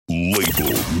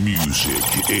music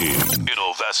en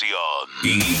innovación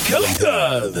y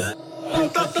calidad.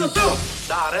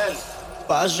 Darell.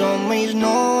 Paso mis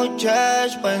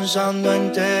noches pensando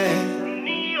en ti,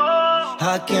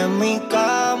 aquí en mi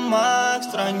cama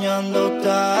extrañándote.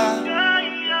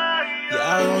 Y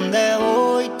a donde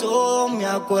voy todo me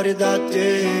acuerda a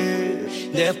ti.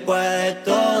 Después de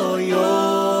todo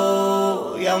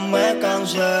yo ya me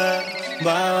cansé.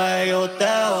 Bebé, yo te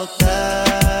boté,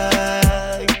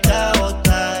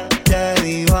 te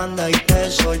di banda y te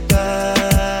solté.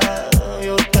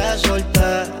 Yo te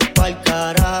solté, pa'l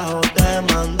carajo te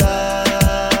mandé.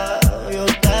 Yo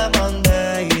te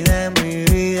mandé y de mi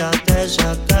vida te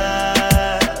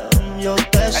saqué. Yo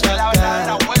te saqué,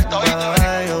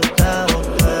 bebé, yo te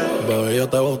boté. Bebé, yo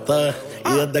te boté.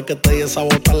 Y desde que te di esa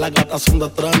bota, las gatas son de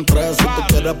 3 en 3. Si tú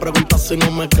quieres preguntar si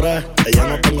no me crees, ella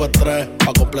no tengo estrés.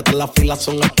 Pa' completar la fila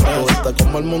son express. Viste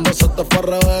como el mundo se te fue al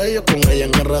revés. Yo con ella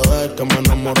en RD, que me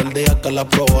enamoré el día que la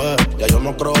probé. Ya yo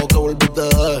no creo que volviste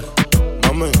de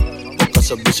mami, porque el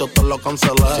servicio te lo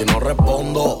cancelé. Si no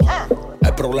respondo,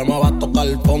 el problema va a tocar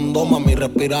el fondo. Mami,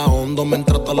 respira hondo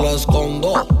mientras te lo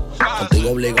escondo.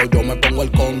 Contigo obligado yo me pongo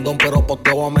el condón, pero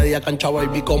posteo a media cancha,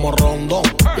 baby, como rondón.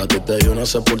 Y a ti te di una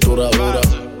sepultura dura.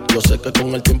 Yo sé que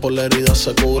con el tiempo la herida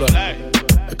se cura.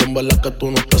 Es que en verdad que tú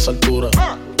no estás a altura.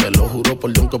 Te lo juro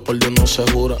por Dios que por Dios no se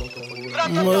jura.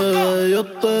 Yo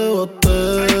te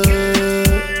boté,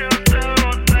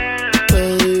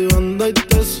 te di banda y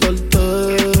te solté.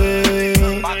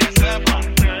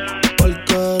 Pa'l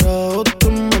carajo te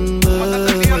mandé.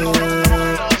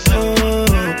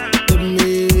 De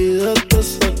mi vida te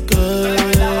saqué.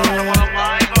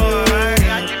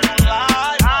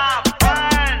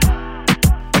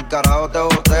 Pa'l carajo te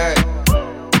boté.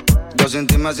 Yo sin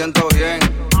ti me siento bien.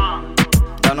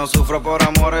 Ya no sufro por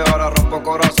amores, ahora rompo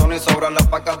corazón y sobran las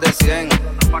pacas de 100.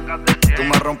 Tú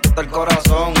me rompiste el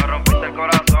corazón,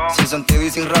 sin sentido y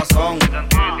sin razón.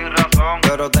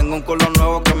 Pero tengo un culo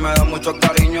nuevo que me da mucho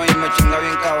cariño y me chinga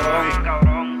bien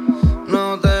cabrón.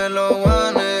 No te lo voy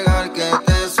a negar que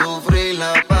te sufrí,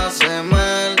 la pasé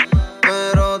mal,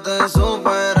 pero te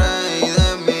superé y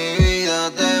de mi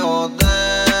vida te boté.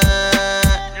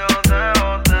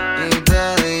 Y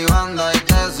te di banda y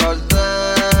te solté.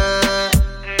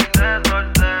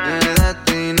 Y de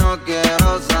ti no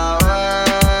quiero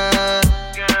saber.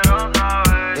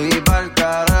 Y pa'l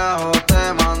carajo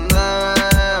te mandé.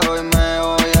 Hoy me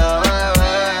voy a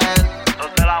beber.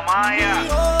 Donde la maya.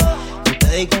 Yo te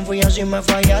di confianza y me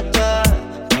fallaste.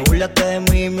 Me burlaste de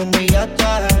mí y me humillaste.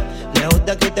 Lejos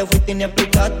de aquí te fuiste y ni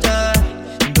explicaste.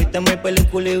 Viste mi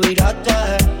película y viraste.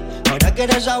 Ahora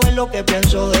quieres saber lo que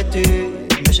pienso de ti.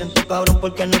 Me siento cabrón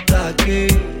porque no estás aquí.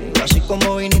 Así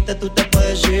como viniste tú te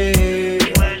puedes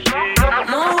ir.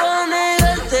 No voy a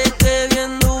negarte que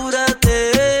bien dura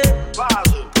te ve.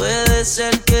 Puede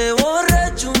ser que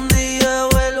borracho un día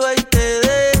vuelva y te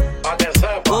dé.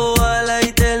 Ojalá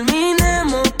y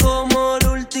terminemos como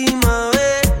la última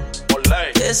vez.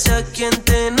 Que sea quien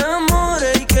te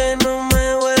enamore y que no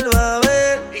me vuelva a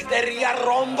ver. Y te ría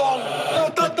rondón.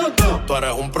 Tú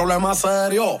eres un problema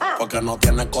serio, porque no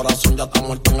tienes corazón, ya está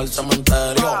muerto en el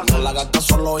cementerio. No le hagas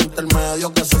caso a los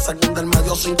intermedios, que se saquen del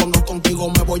medio. Sin cuando contigo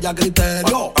me voy a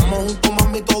criterio. Estamos juntos,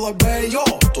 mami, todo es bello.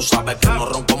 Tú sabes que no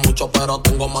ronco mucho, pero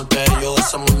tengo más que yo. De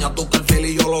ese muña tú que el feel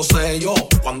y yo lo sé yo.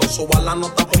 Cuando subas la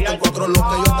nota, porque el 4 es lo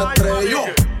que yo te estrello.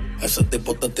 Ese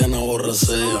tipo te tiene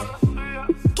aborrecida.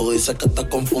 Tú dices que estás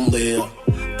confundida.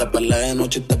 Te peleé de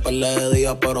noche y te peleé de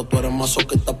día, pero tú eres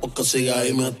masoquista porque sigues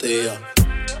ahí metida.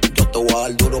 Yo te voy a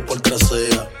dar duro por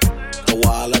crecer. Te voy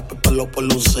a dar el pelo por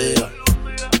lucía.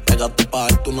 Pégate pa'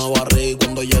 darte una barriga y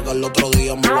cuando llega el otro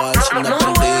día me voy a decir una No voy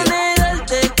a perdida.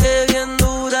 negarte que bien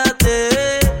dura te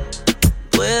ve.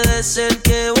 Puede ser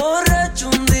que borracho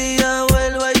un día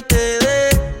vuelva y te dé.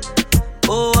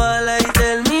 Ojalá y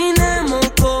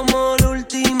terminemos como la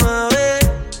última vez.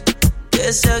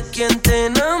 Que sea quien te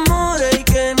enamore y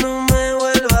que no me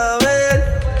vuelva a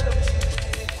ver.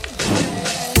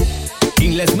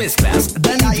 En las mezclas,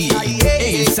 Dani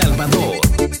B, El Salvador.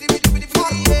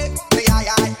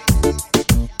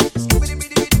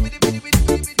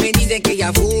 Me dice que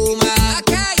ella fuma,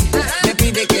 me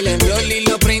pide que le enrolle y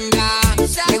lo prenda.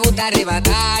 Me gusta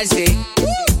arrebatarse,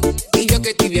 y yo que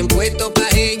estoy bien puesto pa'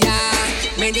 ella.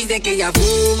 Me dice que ella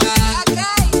fuma,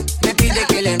 me pide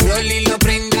que le enrolle y lo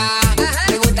prenda.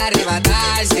 Me gusta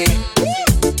arrebatarse,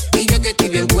 y yo que estoy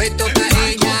bien puesto pa'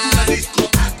 ella.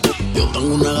 Yo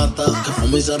tengo una gata que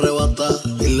fuma y se arrebata.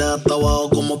 Y le da hasta abajo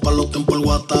como pa' los tiempos el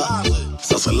guata.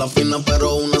 Se hace la fina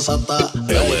pero una sata. LMI.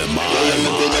 Me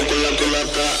tiene con la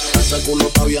culata. Ese culo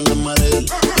está bien en Madrid.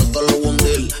 Yo te lo voy a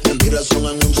hundir. En dirección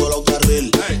en un solo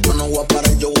carril. Yo no voy a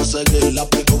parar, yo voy a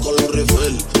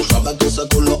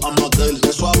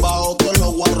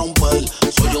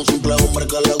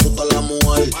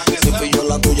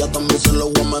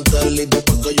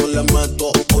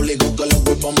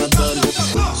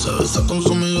hacer. Se besa con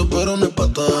su amigo pero no es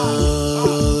pata.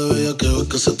 De bella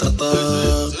que se trata.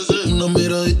 Una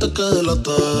miradita que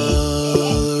delata.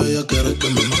 De bella que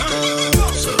me mata.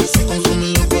 Se besa con su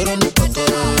amigo pero no es pata.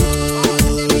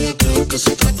 De bella que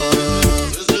se trata.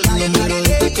 Una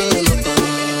miradita que delata.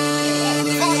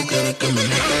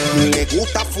 Le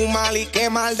gusta fumar y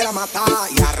quemar de la mata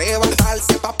y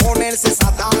arrebatarse pa' ponerse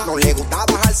sata. No le gusta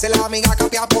bajarse la amiga,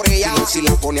 cambiar por ella. Y si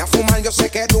la pone a fumar, yo sé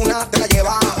que tú una te la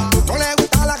llevas. No le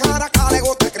gusta la cara, acá le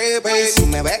gusta el creepy. Si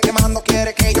me ve quemando,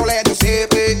 quiere que yo le dé un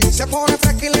sipi. Se pone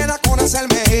fresca y le da con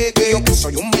hacerme hippie. Yo que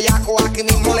soy un bellaco, aquí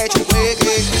mismo le echo un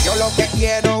wiki. Yo lo que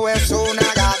quiero es una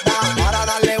gata para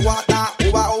darle guata,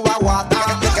 uva, uva,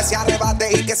 guata. Que se arrebate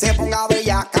y que se ponga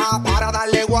bellaca para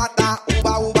darle guata,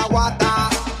 uva, uva, guata.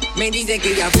 Me dice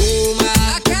que ella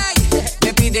fuma,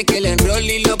 me pide que le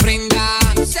enrolle y lo prenda.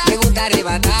 Me gusta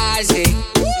arrebatarse,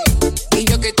 y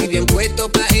yo que estoy bien puesto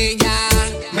pa' ella.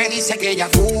 Me dice que ella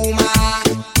fuma,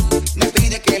 me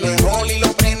pide que lo enrolle y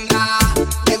lo prenda.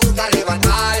 Me gusta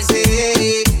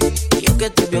arrebatarse, y yo que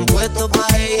estoy bien puesto pa'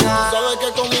 ella. Sabes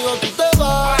que conmigo tú te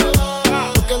vas,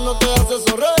 porque no te hace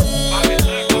sonreír.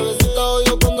 Bebecita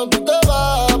odio cuando tú te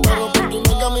vas, pero por tu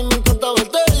nega a mí me encanta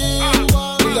verte ir.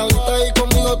 Y ahorita ahí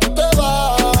conmigo tú te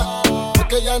vas,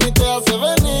 porque ya ni te hace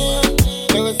venir.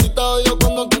 Bebecita odio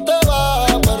cuando tú te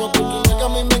vas, pero por tu nega a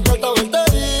mí me encanta verte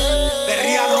ir.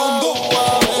 Perría rondo.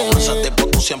 Con ese tipo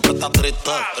tú siempre estás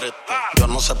triste. Yo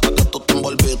no sé para qué tú te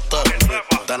envolviste.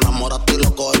 Te enamoraste y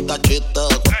lo cogiste a chiste.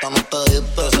 Cuesta no te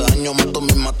diste. Ese daño más tú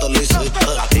misma te lo hiciste.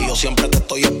 Y yo siempre te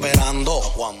estoy esperando.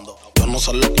 Yo no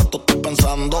sé lo que tú estás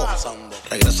pensando.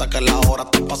 Regresa que la hora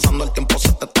está pasando. El tiempo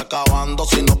se te está acabando.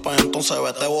 Si no, pues entonces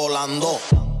vete volando.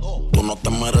 Tú no te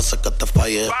mereces que te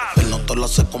falle. Él no te lo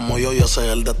hace como yo y ese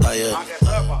es el detalle.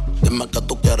 Dime que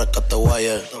tú quieres que te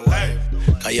guaye.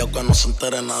 Callao que no se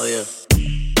entere nadie.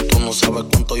 Tú no sabes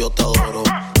cuánto yo te adoro.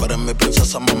 Tú eres mi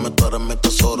princesa, mami, tú eres mi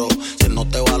tesoro. Si no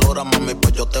te valora, mami,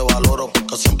 pues yo te valoro.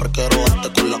 Porque siempre quiero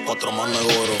darte con las 4 manos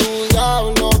de oro. Tu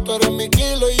diablo, tú eres mi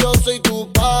kilo y yo soy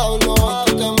tu Pablo.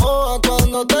 Y tú te mojas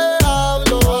cuando te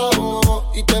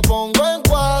hablo y te pongo en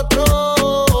 4.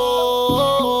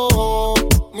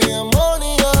 Mi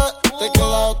demonia, te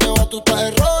queda o te va, tú estás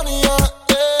errónea.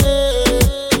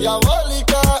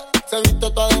 Diabólica, se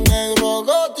viste toda de negro,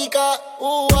 gótica.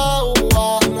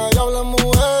 Una diabla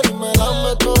mujer y me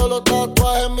dame todos los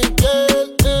tatuajes en mi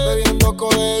piel. Bebiendo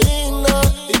codeína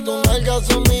y tus nalgas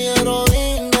son mi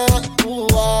heroína.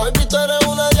 Baby, tú eres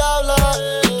una diabla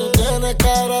y tú tienes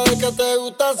cara de que te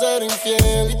gusta ser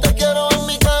infiel. Y te quiero en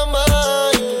mi cama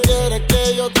y tú quieres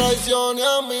que yo traicione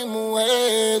a mi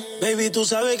mujer. Baby, tú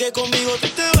sabes que conmigo tú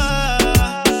te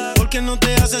vas, porque no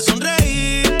te hace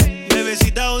sonreír.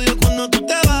 Bebecita, odio cuando tú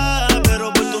te vas,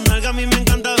 pero por tu nalga a mí me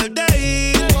encanta verte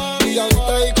ir. Y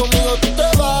ahorita ahí conmigo tú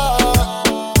te vas,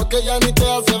 porque ya ni te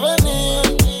hace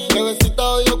venir. Bebecita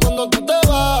odio cuando tú te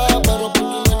vas, pero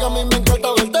por tu nega a mí me encanta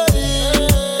verte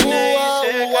ir.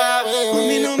 A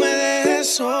mí no me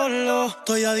dejes solo,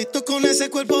 estoy adicto con ese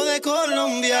cuerpo de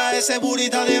Colombia, ese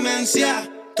burita demencia.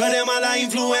 Tú eres mala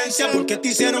influencia porque te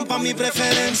hicieron pa' mi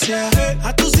preferencia.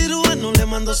 A tu cirujano le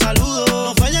mando saludos.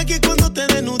 No falla que cuando te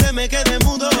desnude me quedé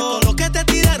mudo. De todo lo que te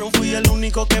tiraron fui el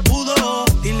único que pudo.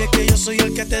 Dile que yo soy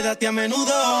el que te da a ti a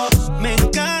menudo. Me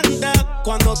encanta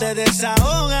cuando te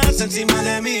desahogas encima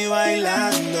de mí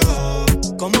bailando.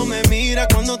 Cómo me mira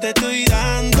cuando te estoy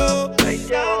dando.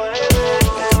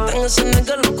 En ese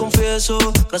nega lo confieso.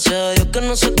 Gracias a Dios que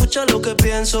no se escucha lo que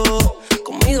pienso.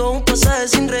 Conmigo un pasaje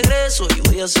sin regreso. Y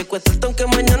voy a secuestrarte aunque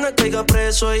mañana caiga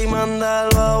preso. Y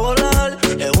mandarlo a volar.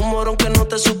 Es un morón que no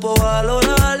te supo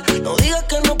valorar. No digas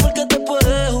que no porque te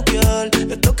puedes juquear.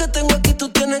 Esto que tengo aquí tú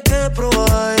tienes que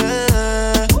probar,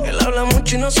 yeah. Él habla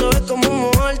mucho y no sabe cómo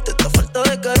moverte. Esta falta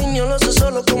de cariño lo hace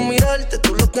solo con mirarte.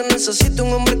 Tú lo que necesitas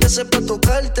un hombre que sepa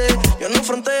tocarte. Yo no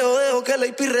fronteo, dejo que la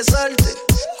IP resalte.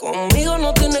 Conmigo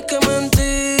no tienes que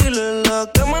mentir. En la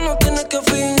cama no tienes que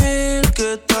fingir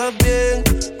que estás bien.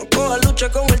 No cojas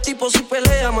lucha con el tipo si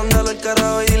pelea. Mándalo al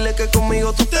carajo y dile que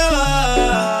conmigo tú te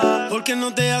vas. Porque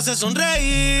no te hace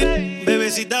sonreír.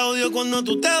 Bebecita odio cuando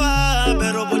tú te vas,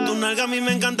 pero por tu nalga a mí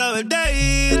me encanta verte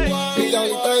ir. Y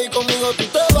ahorita ahí conmigo tú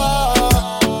te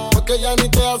vas, porque ya ni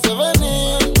te hace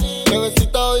venir.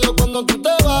 Bebecita odio cuando tú te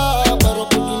vas, pero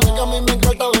por tu nega a mí me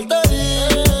encanta verte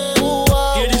ir.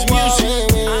 Hear this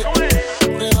music.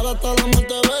 Real hasta la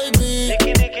muerte, baby.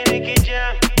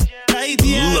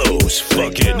 Los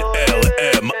fucking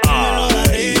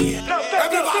LMI.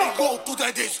 Everybody go to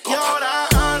the disco. Y ahora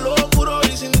lo puro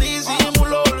y sin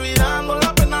disimulo, olvidando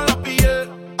la pena en la piel.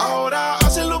 Ahora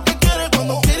hace lo que quiere,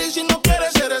 cuando quiere y si no quiere,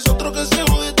 eres otro que se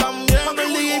jode también. Cuando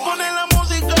el DJ pone la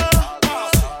música,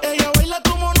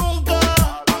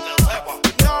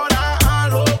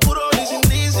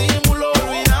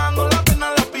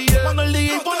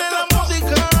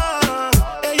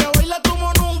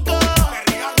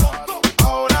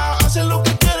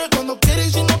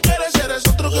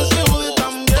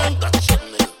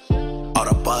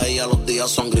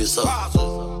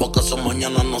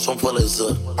 son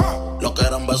felices. Lo que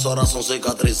eran besos ahora son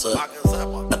cicatrices.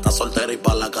 Estás soltera y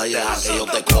pa' la calle, deja que yo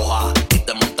te coja y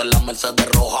te monte en la Mercedes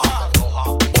roja.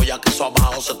 Voy a que eso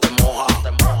abajo se te moja,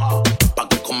 pa'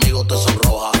 que conmigo te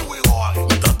sonroja.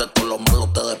 Mientras de todos los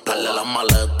malos te despeles las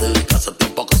maletas, que hace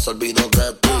tiempo que se olvidó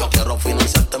de ti. Yo quiero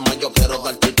financiarte más, yo quiero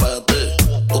darte el peti.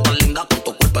 Tú tan linda con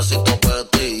tu cuerpecito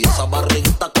peti y esa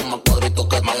barriguita con más cuadritos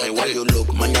que mami, where you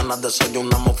look. Mañana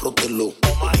desayunamos Fruity Loop.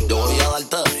 Yo voy a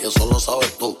darte y eso lo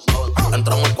sabes tú.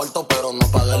 Entramos al cuarto pero no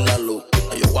apagues la luz.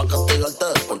 Yo voy a castigarte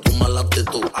por tu mala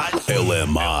actitud.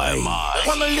 LMI.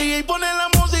 Cuando el DJ pone la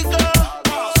música,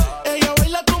 ella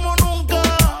baila como nunca.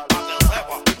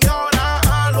 Y ahora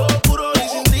a lo puro y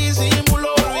sin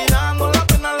disimulo, olvidando la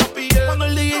pena la pillé. Cuando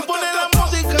el DJ pone la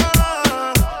música,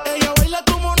 ella baila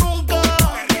como nunca.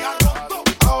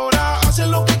 Ahora hace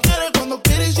lo que quiere, cuando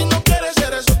quiere y si no quiere,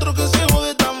 eres otro que se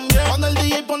jode también. Cuando el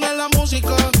DJ pone la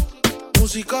música,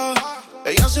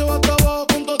 ella se va hasta abajo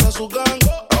con toda su gang.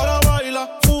 Ahora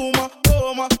baila, fuma,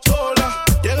 toma, sola.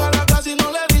 Llega a la casa y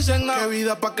no le dicen nada. Qué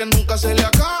vida pa' que nunca se le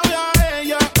acabe a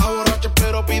ella. Está borracha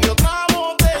pero pide otra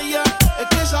botella. Es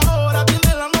que esa hora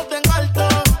tiene la nota en alta.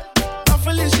 La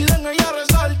felicidad en ella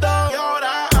resalta. Y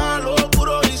ahora a lo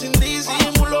puro y sin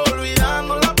disimulo,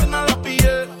 olvidando la pena la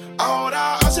pillé.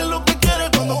 Ahora hace lo que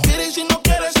quiere, cuando quiere y si no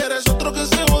quiere, eres otro que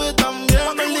se jode también.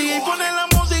 Cuando el DJ pone la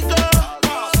música,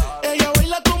 ella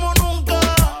baila como nunca.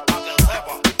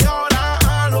 Y ahora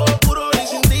a lo puro y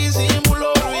sin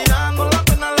disimulo, olvidando la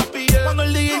pena la pillé. Cuando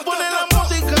el DJ pone la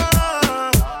música,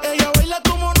 ella baila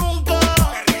como nunca.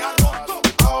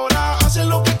 Ahora hace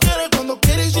lo que quiere, cuando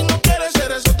quiere y si no quiere,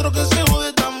 eres otro que se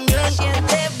jode también. Te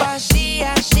sientes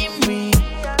vacía sin mí.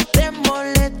 Te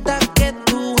molesta que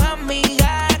tus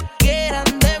amigas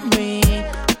quieran de mí.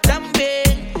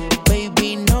 También,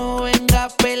 baby, no venga a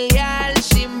pelear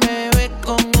si me ves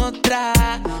con otra.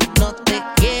 No te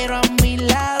quiero a mi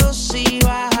lado si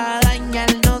vas a dañar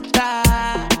nota.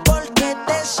 Porque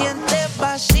te sientes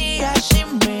vacía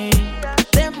sin mí.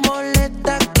 Te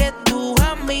molesta que tus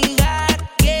amigas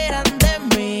quieran de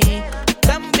mí.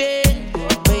 También,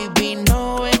 baby,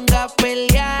 no venga a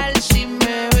pelear si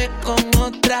me ves con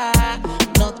otra.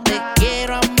 No te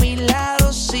quiero a mi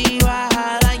lado si vas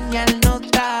a dañar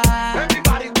nota.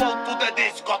 Everybody go to the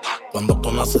discotheque. Cuando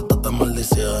tú naciste te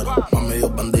maldicieron. Mami,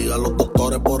 Dios bendiga a los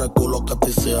doctores por el culo que te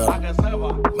hicieron.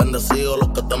 Bendecidos los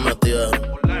que te metieron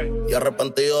y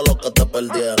arrepentidos los que te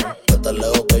perdieron. Que te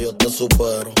lejos que yo te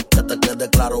supero. Que te quede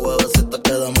claro, bebé, si te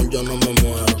queda mal yo no me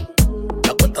muero.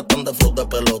 La cuenta tan de fruta de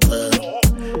pelotero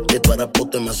y tú eres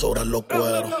puta y me sobran los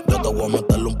cueros. Yo te voy a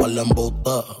meterle un par de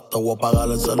embustas. Te voy a pagar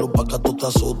el celu pa' que tú te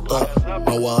asustes.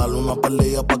 Me voy a darle una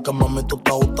pelilla pa' que mami tú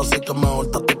te gustas. Así que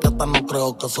mejor te etiqueta, no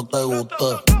creo que eso te guste.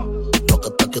 Lo que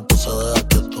está quieto se deja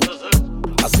quieto,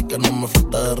 así que no me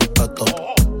falte de respeto.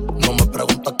 No me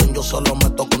preguntas quién yo solo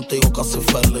meto contigo casi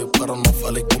feliz, pero no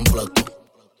feliz completo.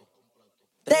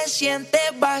 Te sientes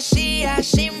vacía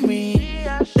sin mí.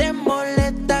 Te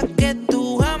molesta que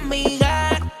tus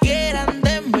amigas quieran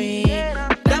de mí.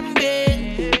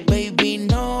 También, baby,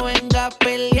 no venga a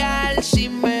pelear si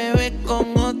me ves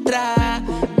con otra.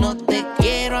 No te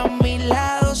quiero a mi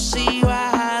lado si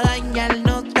vas a dañar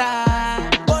nota.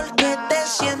 Porque te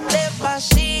sientes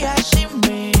vacía sin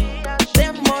mí.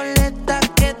 Te molesta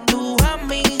que tus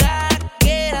amigas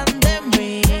quieran de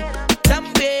mí.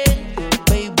 También,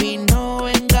 baby, no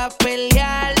venga a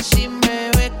pelear si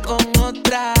me ves con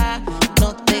otra.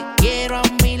 No te quiero a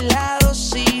mi lado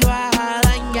si vas a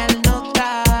dañar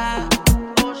nota.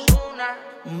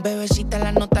 Bebecita,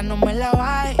 la nota no me la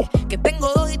bajes, que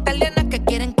tengo dos italianas que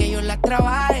quieren que yo las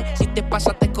trabaje. Si te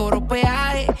pasa te cobro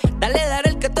peaje. Dale,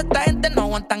 Darell, que toda esta gente no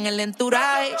aguantan el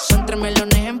enturaje. Son 3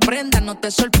 melones en prenda, no te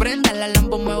sorprendas. La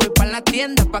Lambo me voy pa' la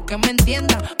tienda, pa' que me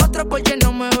entiendan. Otro Porsche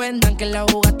no me vendan, que la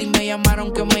Bugatti me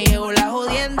llamaron que me llegó la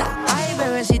jodienda. Ay,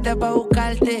 bebecita, pa'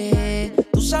 buscarte.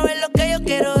 Tú sabes lo que yo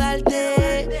quiero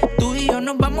darte. Tú y yo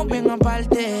nos vamos bien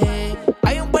aparte.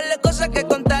 Hay un par de cosas que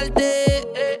contarte.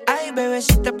 Ay,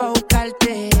 bebecita, pa'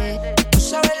 buscarte. Tú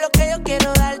sabes lo que yo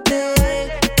quiero darte.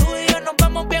 Tú y yo nos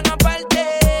vamos bien aparte.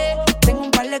 Tengo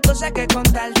un par de cosas que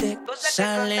contarte.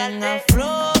 Salen a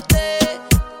flote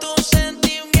tus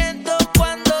sentimientos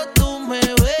cuando tú me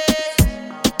ves.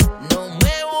 No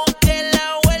me busques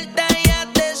la vuelta, ya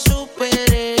te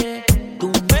superé.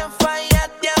 Tú me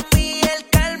fallaste a mí, el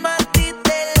karma a ti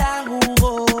te la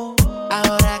jugó.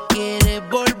 Ahora quieres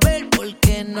volver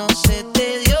porque no se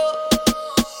te dio.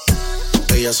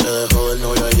 Ella se dejó del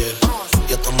novio ayer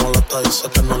y está molesta, dice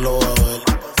que no lo va a ver.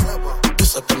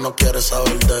 Dice que no quiere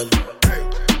saber de él.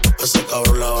 Ese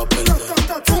cabrón la va a perder.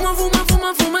 Fuma,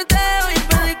 fumeteo y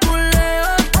peliculeo.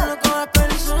 No lo cojas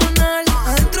personal.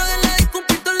 Adentro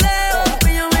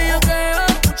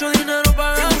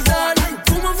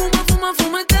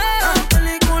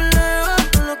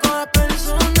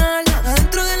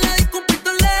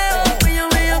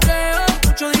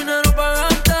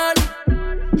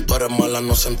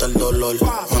siente el dolor.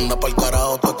 Manda pa'l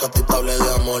carajo todo que a ti te hable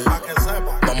de amor.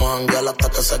 Vamos a janguear hasta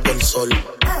que salga el sol.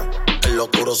 En lo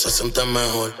oscuro se siente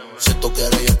mejor. Si tú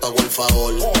quieres yo te hago el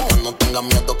favor. No tengas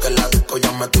miedo que en la disco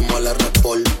ya metimos el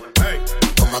R-Pol.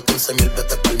 Toma 15,000,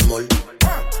 vete pa'l mall.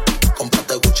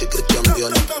 Cómprate Gucci, Christian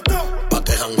Dior. Pa'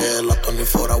 que janguee la Tony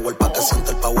Forawell. Pa' que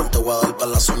siente el power, te voy a dar pa'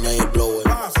 las uñas y el blower.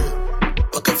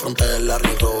 Pa' que frontee el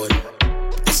Larry Rover.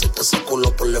 Así te ese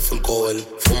culo por le full cover.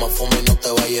 Fuma, fuma y no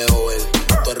te vayas a ver.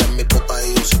 Tú eres mi puta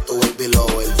y yo soy tu baby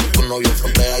lover. Tu novio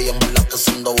frontea y en verdad te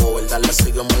siendo bober. Dale,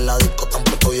 sígueme en la disco,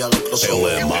 tampoco ya de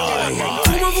crossover.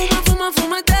 Fuma,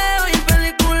 fumeteo y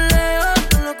peliculeo.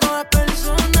 No lo cojas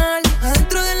personal.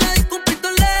 Adentro de la disco un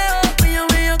pistoleo. Pillo,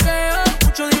 bellaqueo,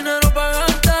 mucho dinero pa'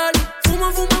 gastar.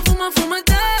 Fuma,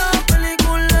 fumeteo,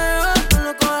 peliculeo. No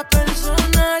lo cojas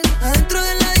personal. Adentro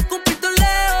de la disco un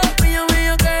pistoleo. Pillo,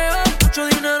 bellaqueo, mucho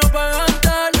dinero pa'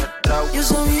 gastar. Yo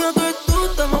sabía que tú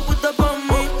estabas puesta pa'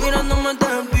 mí. Mirándome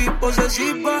de vi,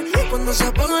 posesiva. Cuando se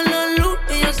apaga la luz,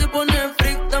 ella se pone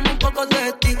freak. Dame un poco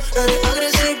de ti. Eres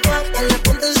agresiva, dale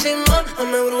ponte encima.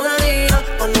 Dame brujería,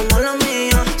 cuando es mala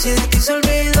mía. Si de ti se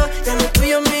olvida, ya no es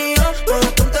tuya mía. No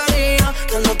es tontería,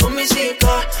 que ando con mi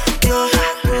chica.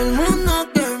 Todo el mundo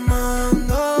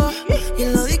quemando. Y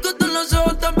en la disco todos los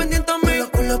ojos están pendientes a mí. Los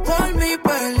culos por mí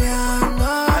peleando.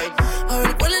 A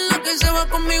ver cuál es la que se va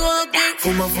conmigo de aquí.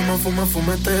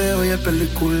 Fumeteo y el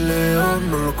peliculeo.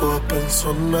 No lo cojas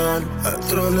personal.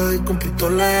 Adentro de la disco un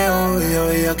pistoleo.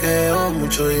 Bellaqueo,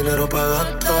 mucho dinero pa'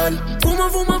 gastar. Fuma,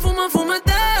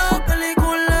 fumeteo,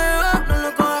 peliculeo. No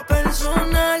lo cojas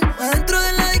personal. Adentro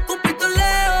de la disco un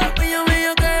pistoleo.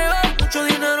 Bellaqueo, mucho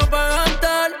dinero pa'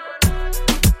 gastar.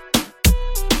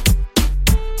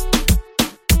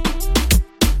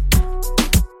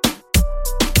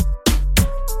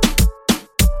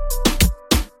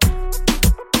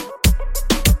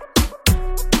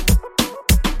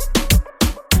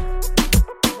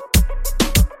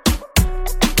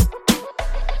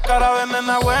 Cara de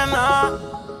nena buena,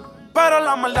 pero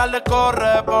la maldad le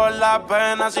corre por la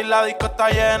pena. Si la disco está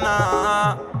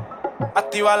llena,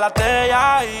 activa la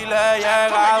tella y le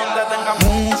llega donde tenga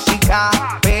música,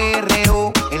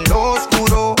 perreo, en lo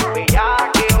oscuro,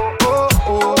 bellaqueo, oh,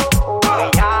 oh,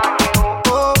 bellaqueo,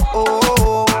 oh,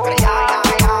 oh,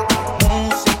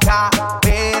 música,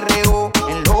 perreo,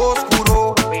 en lo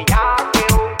oscuro,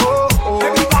 bellaqueo, oh, oh,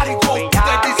 Everybody go to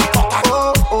the discotheque.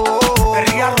 oh, oh,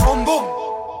 Perrea rombo.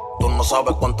 Tú no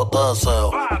sabes cuánto te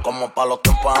deseo. Como pa' los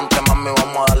tiempos antes, mami,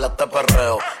 vamos a darle a este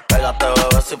perreo. Pégate,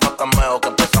 bebé, si fue cameo. Que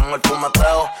empezamos el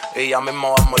fumeteo y ya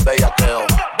mismo vamos el bellaqueo.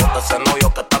 Bota ese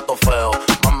novio que está todo feo.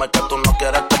 Mami, que tú no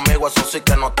quieres conmigo, eso sí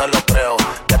que no te lo creo.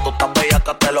 Que tú estás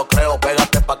bellaca, te lo creo.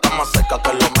 Pégate pa' acá más cerca,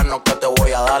 que lo menos que te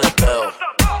voy a dar es creo.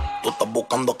 Tú estás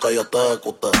buscando que yo te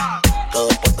ejecute. Que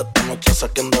después de esta noche sé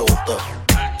quién deguste.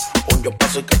 Un yo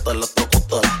paso y que te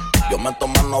electrocute. Yo me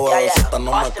tomo una bebecita,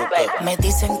 no me cuque. Me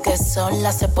dicen que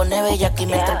sola se pone bella aquí.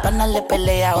 Mientras el pana le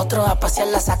pelea, otro a pasear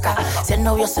la saca. Si el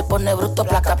novio se pone bruto,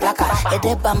 placa, placa.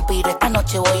 Eres vampiro, esta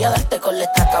noche voy a darte con la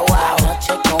estaca. Wow, la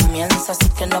noche comienza, así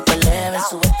que no peleen.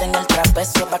 Súbete en el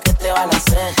trapecio pa' que te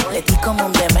balancees. Le di como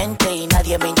un demente y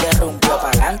nadie me interrumpió. Pa'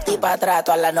 adelante y pa' atrás,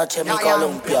 toda la noche me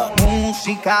columpio.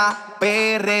 música,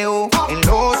 perreo, en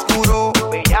lo oscuro,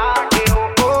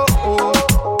 bellaqueo, oh, oh,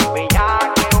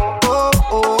 bellaqueo, oh,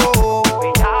 oh,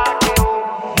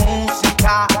 bellaqueo,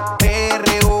 música,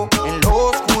 perreo, en lo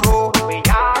oscuro,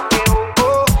 bellaqueo,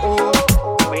 oh,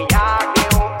 oh,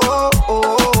 bellaqueo, oh,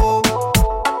 oh.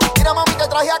 Mira, mami, te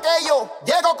traje aquello.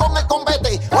 Llego con el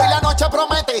combate. Hoy la noche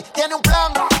promete. Tiene un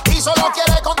plan y solo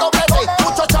quiere con doblete.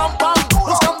 Mucho champán,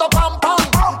 buscando pam pam.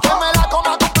 Que me la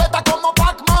coma completa como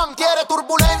Pac-Man. Quiere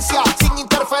turbulencia, sin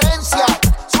interferencia.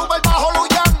 Sube el bajo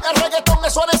Luyan, el reggaetón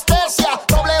es su anestesia.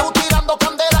 W tirando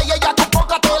candela y ella con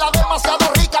poca tela.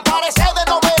 Demasiado rica, parece de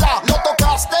novela. Lo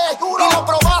tocaste y lo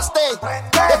probaste.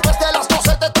 Después de las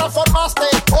 12 te transformaste.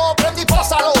 Oh, prende y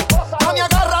pásalo. Mami,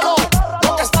 agárralo.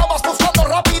 Lo que estabas buscando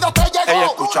rápido te llegó. Ella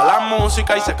escucha la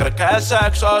música y se cree que es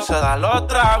sexo. Se da los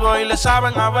tragos y le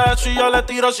saben a beso. Y yo le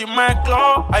tiro sin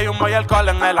mezclo. Hay humo y alcohol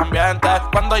en el ambiente.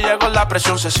 Cuando llego la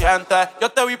presión se siente.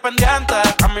 Yo te vi pendiente,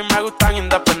 a mí me gustan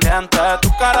independientes.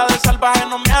 Tu cara de salvaje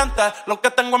no miente. Lo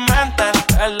que tengo en mente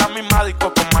es la misma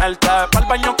disco comerte. Pa'l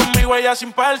baño conmigo ella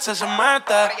sin perse se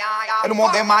mete. El humo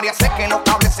de María hace que los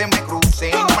cables se me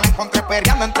crucen. Yo me la encontré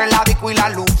perreando entre la disco y la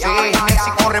luces. En el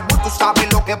si corre bull, tú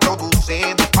sabes lo que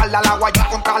produce. De espalda al agua yo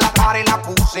contra la pared la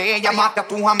puse. Llamaste a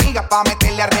tus amigas pa'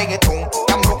 meterle a reggaetón.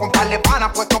 Te ando con par de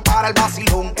panas puesto para el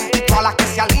vacilón. Y todas las que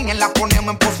se alineen las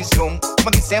ponemos en posición.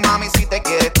 Como dice mami, si te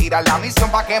quieres tirar la misión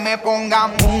pa' que me ponga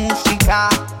música,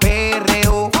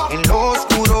 perreo, en lo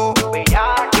oscuro,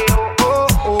 bellaqueo, oh,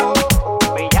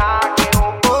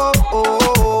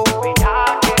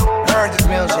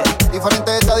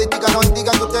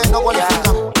 no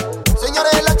cualifican.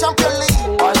 Señores de la Champions League.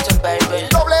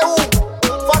 W,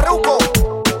 Farruko,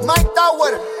 Mike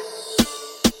Tower.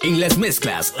 En las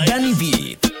mezclas, Danny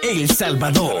B, El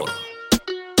Salvador.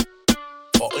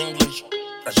 For English,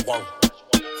 press 1.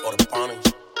 For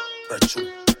Spanish, press 2.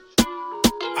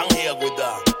 I'm here with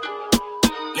the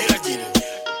Little Genius.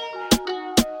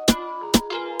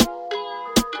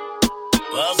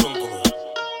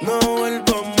 No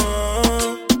vuelvas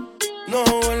más, no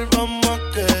vuelvas más,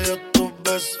 que yo tus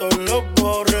besos los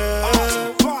borré.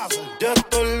 Ya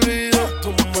te olvidé,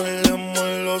 tu mal amor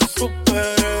lo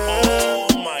superé.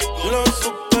 Lo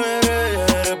superé,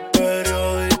 eres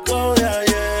periódico de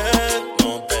ayer. No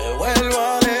te vuelvo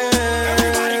a leer.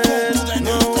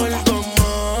 No vuelvas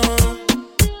más,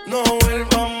 no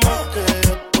vuelvas más, que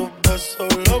yo tus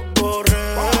besos los borré.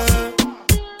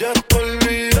 Ya te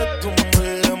olvidé, tu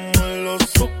mal amor lo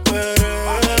superé.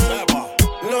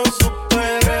 Lo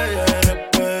superé, eres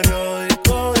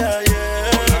periódico de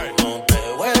ayer. No te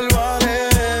vuelvo a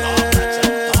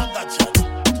leer.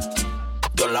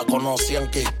 Yo la conocí en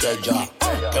Quisqueya.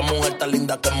 Qué mujer tan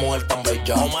linda, qué mujer tan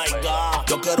bella. Oh my God.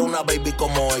 Yo quiero una baby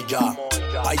como ella.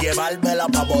 Pa' llevármela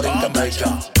pa' Borinquen en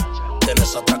bella.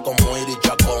 Tienes otra como Iri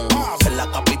Chacón. En la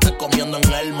capital comiendo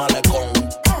en el malecón.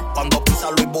 Cuando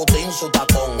pisa Luis Butín su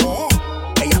tacón.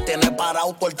 Ella tiene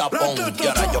parado todo el tapón. Y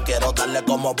ahora yo quiero darle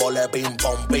como vole ping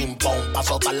pong, ping pong. Pa'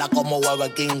 soltarla como huevo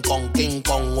de King Kong, King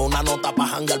Kong. Una nota pa'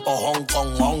 janguear por Hong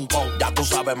Kong, Hong Kong. Ya tú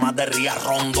sabes más de Ría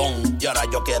Rondón. Y ahora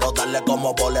yo quiero darle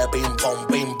como vole ping pong,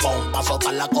 ping pong. Pa'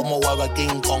 soltarla como huevo de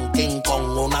King Kong, King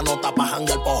Kong. Una nota pa'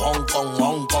 janguear por Hong Kong,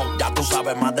 Hong Kong. Ya tú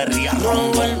sabes más de Ría No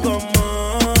Rondón. vuelvas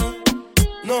más,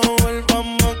 no vuelvas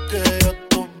más, que yo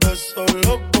tus besos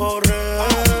los borré.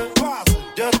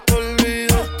 Ya te olvidé,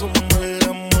 tu mal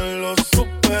amor lo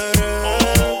superé.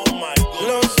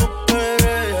 Lo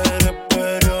superé, eres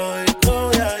periódico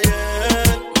de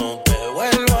ayer. No te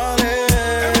vuelvo a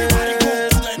leer.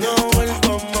 No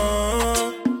vuelvas más,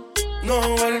 no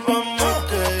vuelvas más,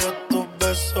 que yo tus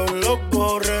besos los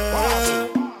borré.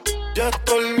 Ya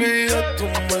te olvidé, tu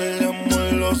mal amor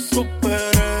lo superé.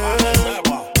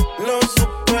 Lo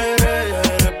superé,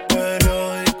 eres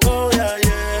periódico de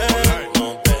ayer. No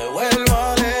te vuelvo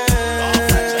a leer.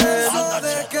 Eso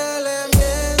de que le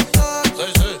mientas,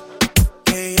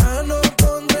 que ya no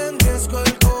pondré en riesgo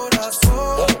el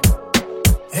corazón.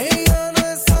 Ella no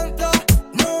es santa,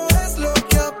 no es lo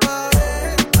que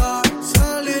aparenta.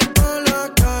 Salir por la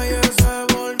calle se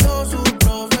volvió su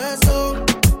profesión.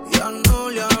 Ya no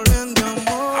le hablen de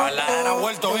amor. A la era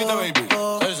vuelto, ¿viste, baby?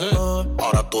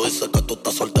 Ahora tú dices que tú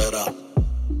estás soltera.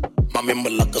 Mami, en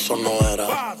verdad que eso no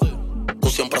era. Tú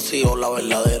siempre has sido la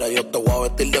verdadera. Yo te voy a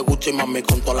vestir de Gucci, mami,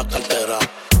 con todas las carteras.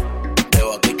 De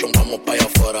vaquichón, vamos pa' allá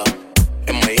afuera.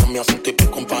 En Miami a 100 y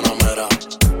pico en Panamera.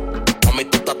 Mami,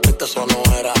 tú estás triste, eso no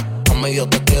era. Mami, yo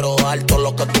te quiero dar todo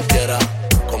lo que tú quieras.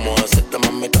 Como decirte,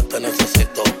 mami, que te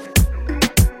necesito.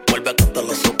 Vuelve que te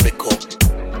lo suplico.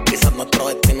 Quizás nuestro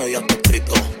destino ya está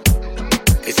escrito.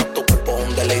 Quizás tu cuerpo es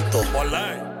un delito.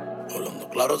 Hablando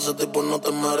claro, ese tipo no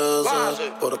te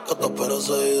merece. Pero es que te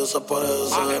aparece y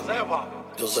desaparece.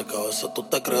 Yo sé que a veces tú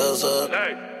te creces.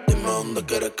 Dime dónde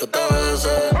quieres que te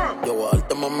bese. Yo voy a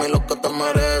darte, mami, lo que te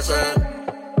mereces.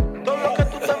 Todo lo que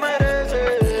tú te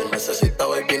mereces. Tú no necesitas,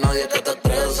 baby, nadie que te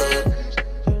estrese.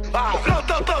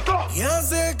 Ya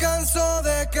se cansó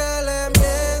de que le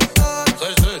mientas.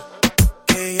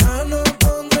 Que ya no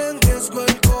pondré en riesgo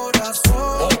el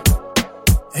corazón.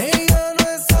 Ella no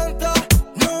es santa,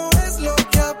 no es lo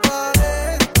que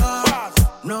aparenta.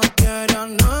 No quiere a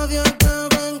nadie que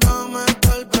venga a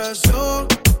meter presión.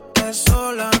 Es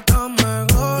sola tan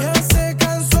mejor. Ya se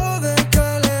cansó de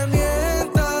que le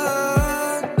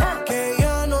mientan. Que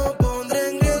ya no pondré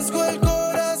en riesgo el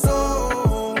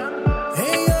corazón.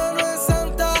 Ella no es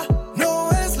santa,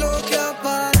 no es lo que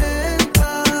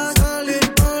aparenta.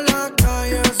 Salir por la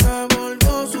calle se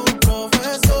volvió su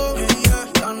profesor. Ella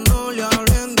ya no le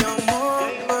hablen de amor.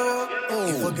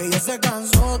 Y fue que ella se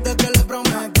cansó de que le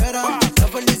prometiera. La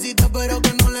felicita pero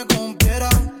que no le cumpliera.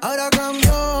 Ahora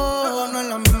cambió, no es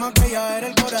la misma que ella era.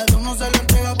 El corazón no se lo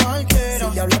entrega a cualquiera.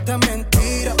 Si le hablaste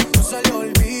mentira, no se le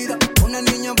olvida. Una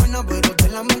niña buena pero que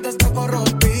la mente está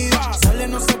corrompida. Sale,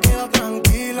 no se queda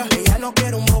tranquila. Ella no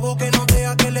quiere un bobo que no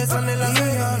deja que le sane la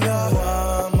vida. No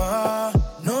ama,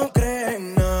 no cree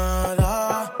en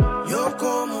nada. Yo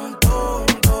como un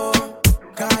tonto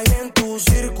caí en tu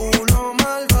círculo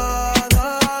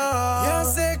malvada. Ya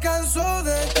se cansó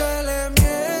de que le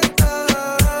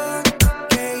mientan.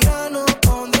 Que ya no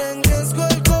pondré en riesgo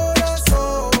el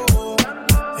corazón.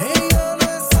 Ella no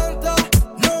es santa,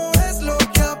 no es lo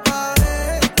que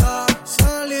aparenta.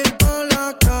 Salir por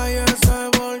la calle se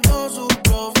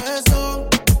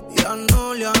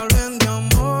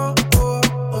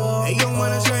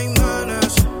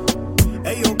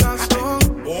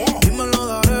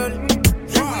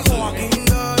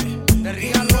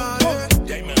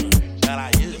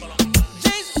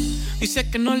Dice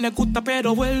que no le gusta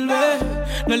pero vuelve.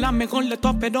 No es la mejor de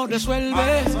todas pero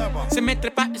resuelve. Se me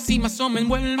trepa encima, eso me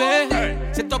envuelve.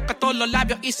 Se toca todos los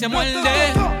labios y se muerde.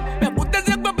 Me gusta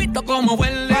ese huevito como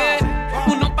huele.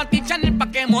 Unos panty Chanel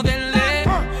pa' que modele.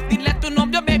 Dile a tu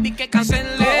novio, baby, que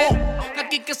cancele. Que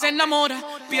aquí que se enamora,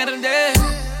 pierde.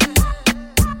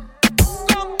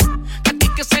 Que aquí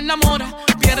que se enamora,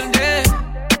 pierde.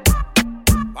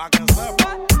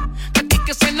 Que aquí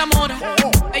que se enamora.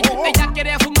 Ella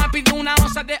quiere fumar, pide una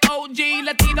onza de OG.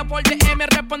 Le tiro por DM,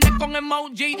 responde con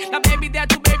emoji. La baby de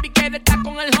tu baby quiere estar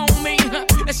con el homie.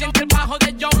 Le siente el bajo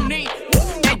de Johnny.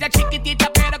 Ella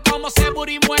chiquitita pero como se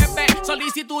booty mueve.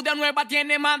 Solicitud de nueva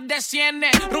tiene más de 100.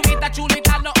 Rubita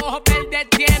chulita, los ojos verdes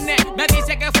tiene. Me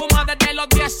dice que fuma desde los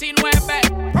 19.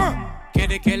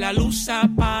 Quiere que la luz se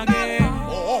apague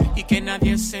y que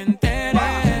nadie se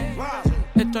entere.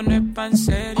 Esto no es pa' en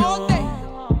serio.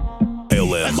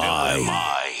 LMI.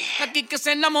 Aquí que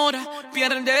se enamora,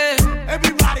 pierde.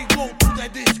 Everybody go to the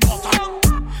disco.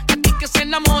 Aquí que se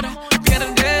enamora,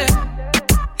 pierde.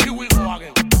 Here we go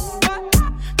again.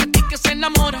 Aquí que se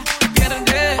enamora,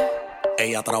 pierde.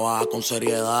 Ella trabaja con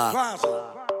seriedad.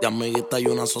 De amiguita y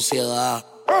una sociedad.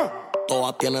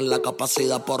 Todas tienen la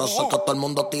capacidad, por eso es que todo el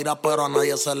mundo tira, pero a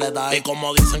nadie se le da. Y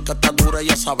como dicen que está dura,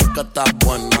 ella sabe que está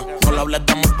buena. No le hables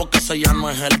de amor porque ese ya no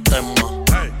es el tema.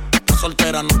 La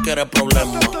soltera no quiere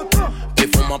problemas. Y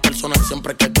fuma personal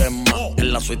siempre que quema.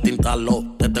 En la suite instaló,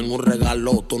 te tengo un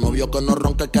regalo. Tu novio que no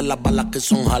ronque, que las balas que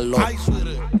son jalo.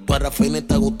 Tú eres fina y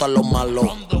te gustan los malos.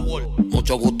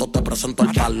 Mucho gusto, te presento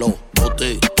el palo.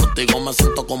 Contigo me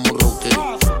siento como un rookie.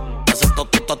 Ese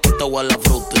totito a ti te huele a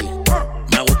fruity.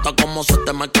 Me gusta cómo se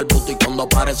te marca el booty. Cuando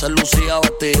aparece Lucía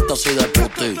vestidito así de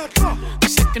puti.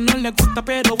 Dice que no le gusta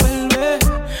pero vuelve.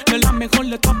 No es la mejor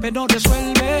de todas pero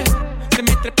resuelve. Se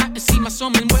me trepa encima, eso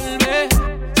me envuelve.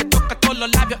 Se toca todos los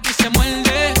labios y se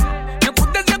muerde. Me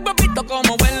gusta ese huevito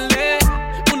como huele.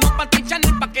 Unos panty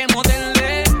Chanel pa' que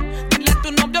modele. Dile a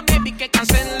tu novio, baby, que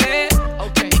cancele.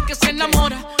 Y que se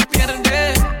enamora,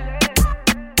 pierde.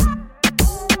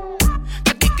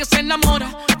 Y que se enamora,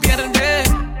 pierde.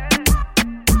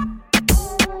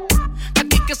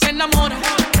 Y que se enamora.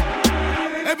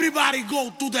 Everybody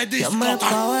go to the disco. Llame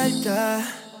pa' verte.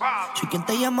 Soy quien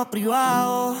te llama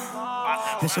privado.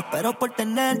 Desespero por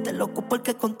tenerte, loco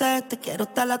porque conteste. Quiero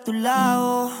estar a tu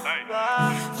lado.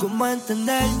 ¿Cómo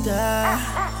entenderte?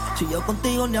 Si yo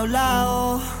contigo ni he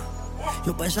hablado.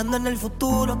 Yo pensando en el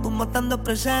futuro, tú matando el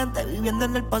presente, viviendo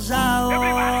en el pasado.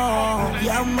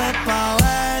 Llame pa'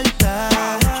 verte.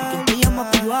 Soy quien te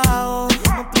llama privado.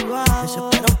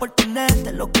 Desespero por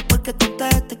tenerte, loco porque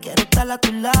conteste. Quiero estar a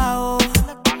tu lado.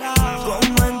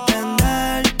 ¿Cómo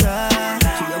entenderte?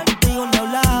 Si yo contigo no he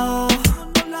hablado.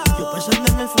 Yo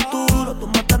pensando en el futuro, tú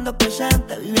matando el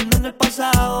presente, viviendo en el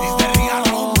pasado.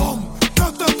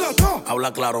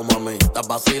 Habla claro, mami, estás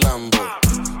vacilando.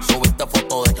 Subiste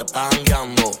fotos de que estás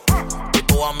jangueando. Y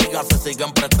tus amigas se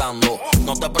siguen prestando.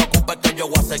 No te preocupes que yo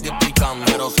voy a seguir picando.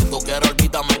 Pero si tú quieres,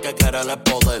 olvídame que quieres el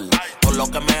poder. Por lo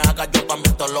que me hagas, yo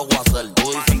también te lo voy a hacer.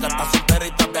 Tú dices que estás soltera y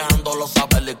estás dejándolo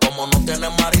saber. Y como no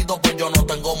tienes marido, pues yo no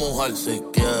tengo mujer. Si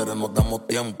quieres, nos damos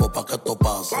tiempo pa' que esto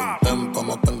pase. Intento,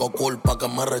 no tengo culpa que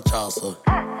me rechace.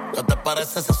 ¿Qué te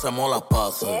parece si hacemos las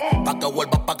paces? Pa' que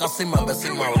vuelvas pa' casa y me beses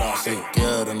y me abraces. Si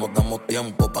quieres, nos damos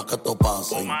tiempo pa' que esto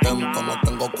pase. Intento, no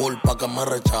tengo culpa que me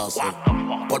rechace.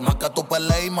 Por más que tú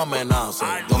pelees y me amenaces.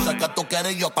 Yo sé que tú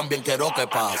quieres y yo también quiero que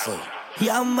pase.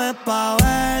 Llame pa'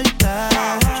 verte.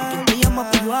 Soy quien te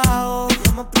llama privado.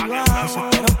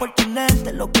 Desespero por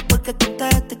tenerte, loco porque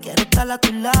conteste. Quiero estar a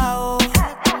tu lado.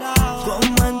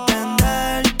 ¿Cómo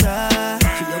entenderte?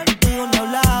 Si yo contigo no he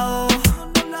hablado.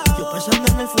 Yo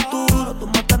pensando en el futuro, tú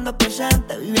matando el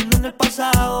presente, viviendo en el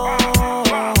pasado.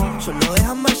 Solo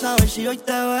déjame saber si hoy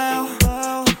te veo.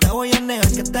 No te voy a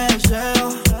negar que te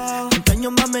deseo.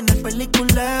 Empeño mami en el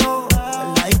peliculeo.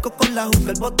 El laico con la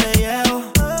juca, el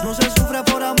botelleo. No se sufre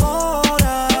por amores,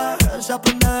 se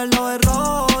aprende de los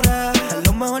errores. Es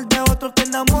lo mejor de otro te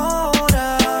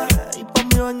enamora. Y por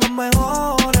mí vengan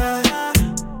mejores.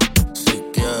 Si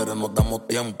quieres, nos damos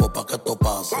tiempo pa' que esto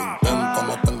pase. Intento,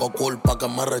 no tengo culpa que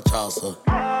me rechace.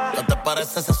 ¿Qué te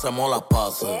parece si hacemos las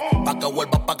paces? Pa' que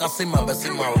vuelvas pa' casa y me beses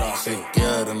y me abraces. Si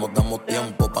quieres, nos damos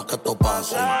tiempo pa' que esto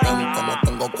pase. Intento, no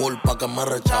tengo culpa que me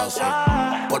rechace.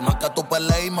 Por más que tú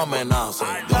pelees y me amenaces.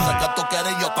 Yo sé que tú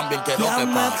quieres y yo también quiero que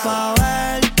pase. Pa'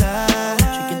 verte.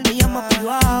 Soy quien te llama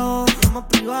privado.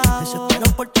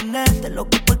 Desespero por tenerte,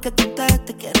 loco porque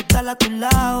conteste. Quiero estar a tu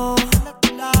lado.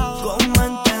 ¿Cómo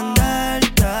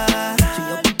entenderte? Si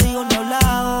yo contigo no he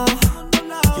hablado.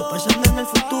 Yo pensando en el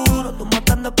futuro, tú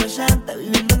matando el presente,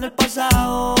 viviendo en el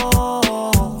pasado.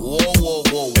 Wow, wow,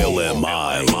 wow, wow. LMI.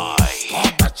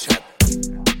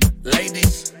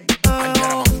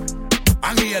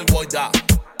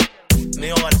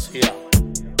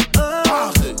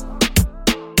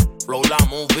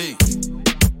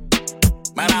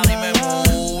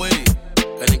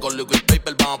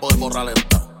 corra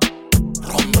lenta.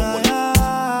 Rondo,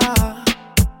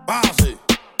 sí.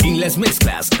 En las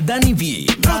mezclas, Danny B,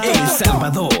 El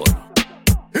Salvador.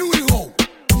 Here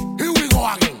we go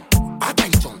again.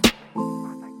 Attention.